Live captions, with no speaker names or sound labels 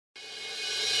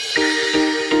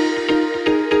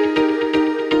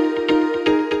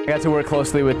got to work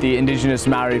closely with the indigenous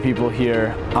Maori people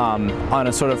here on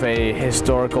a sort of a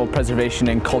historical preservation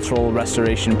and cultural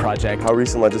restoration project. How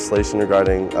recent legislation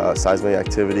regarding seismic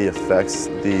activity affects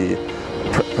the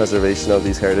preservation of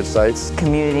these heritage sites.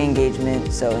 Community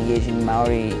engagement, so engaging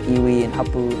Maori, iwi, and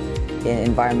hapu in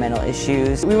environmental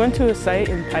issues. We went to a site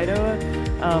in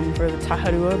Paeroa for the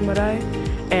Taharua Marae,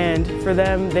 and for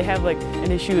them they have like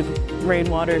an issue with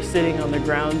rainwater sitting on the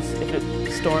grounds if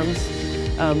it storms.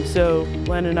 So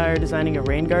Len and I are designing a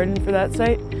rain garden for that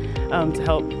site to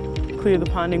help clear the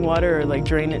ponding water or like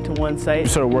drain it to one site. We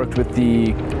sort of worked with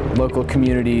the local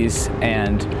communities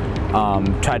and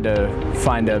tried to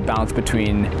find a balance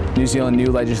between New Zealand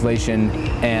new legislation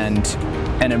and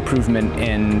an improvement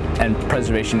in and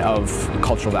preservation of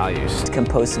cultural values.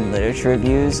 Compose some literature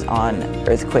reviews on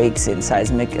earthquakes and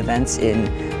seismic events in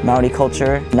Maori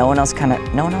culture. No one else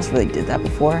really did that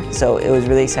before, so it was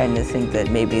really exciting to think that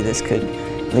maybe this could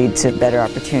lead to better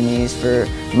opportunities for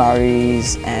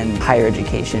Maoris and higher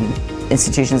education.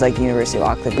 Institutions like the University of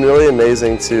Auckland. It's been really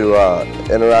amazing to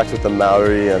interact with the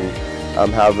Maori and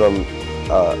have them,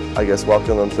 I guess,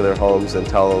 welcome them to their homes and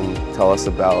tell us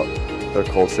about their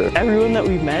culture. Everyone that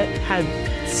we met had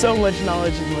so much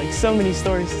knowledge and like so many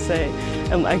stories to say,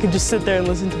 and I could just sit there and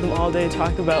listen to them all day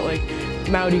talk about like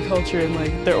Maori culture and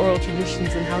like their oral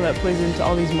traditions and how that plays into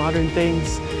all these modern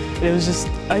things. And it was just,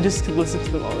 I just could listen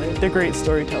to them all day. They're great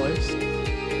storytellers.